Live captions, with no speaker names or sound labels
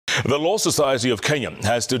The Law Society of Kenya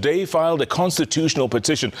has today filed a constitutional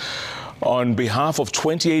petition on behalf of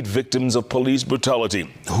 28 victims of police brutality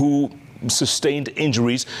who sustained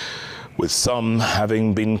injuries, with some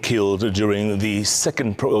having been killed during the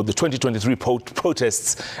 2023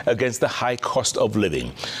 protests against the high cost of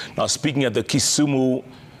living. Now, speaking at the Kisumu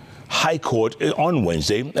High Court on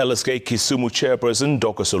Wednesday, LSK Kisumu chairperson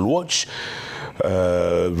Dorcas Oluoch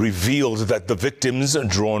revealed that the victims,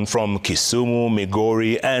 drawn from Kisumu,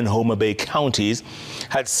 Migori and Homa Bay counties,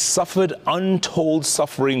 had suffered untold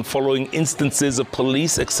suffering following instances of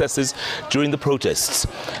police excesses during the protests.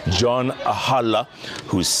 John Ahala,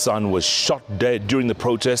 whose son was shot dead during the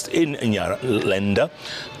protest in Nyalenda,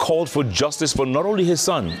 called for justice for not only his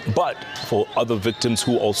son, but for other victims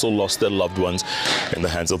who also lost their loved ones in the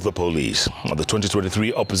hands of the police. The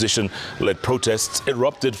 2023 opposition-led protests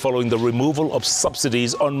erupted following the removal of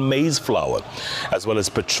subsidies on maize flour, as well as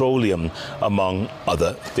petroleum, among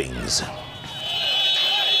other things.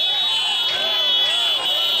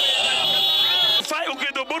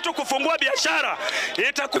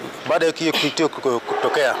 Baada ya kitu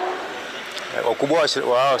kutokea, wakubwa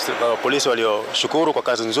wa polisi walioshukuru kwa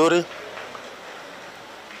kazi nzuri,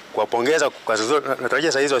 kuwapongeza kwa kazi nzuri.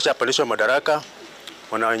 Natarajia saa hizo washapandishwa madaraka,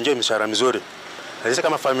 wanaenjoy mishahara mizuri. Na sisi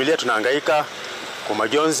kama familia tunahangaika kwa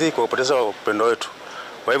majonzi, kwa kupoteza upendo wetu.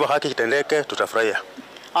 Kwa hivyo haki kitendeke, tutafurahia.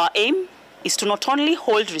 Our aim is to not only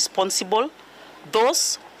hold responsible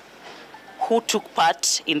those who took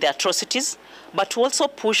part in the atrocities, but to also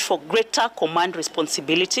push for greater command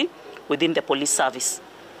responsibility within the police service,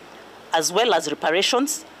 as well as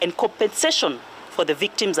reparations and compensation for the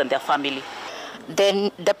victims and their family.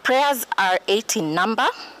 Then the prayers are 8 in number,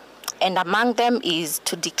 and among them is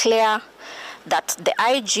to declare that the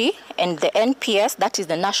IG and the NPS, that is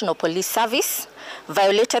the National Police Service,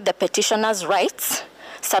 violated the petitioners' rights,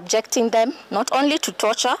 subjecting them not only to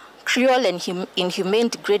torture, cruel and inhumane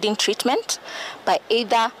degrading treatment by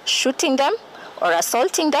either shooting them or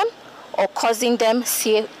assaulting them or causing them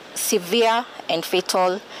severe and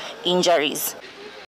fatal injuries.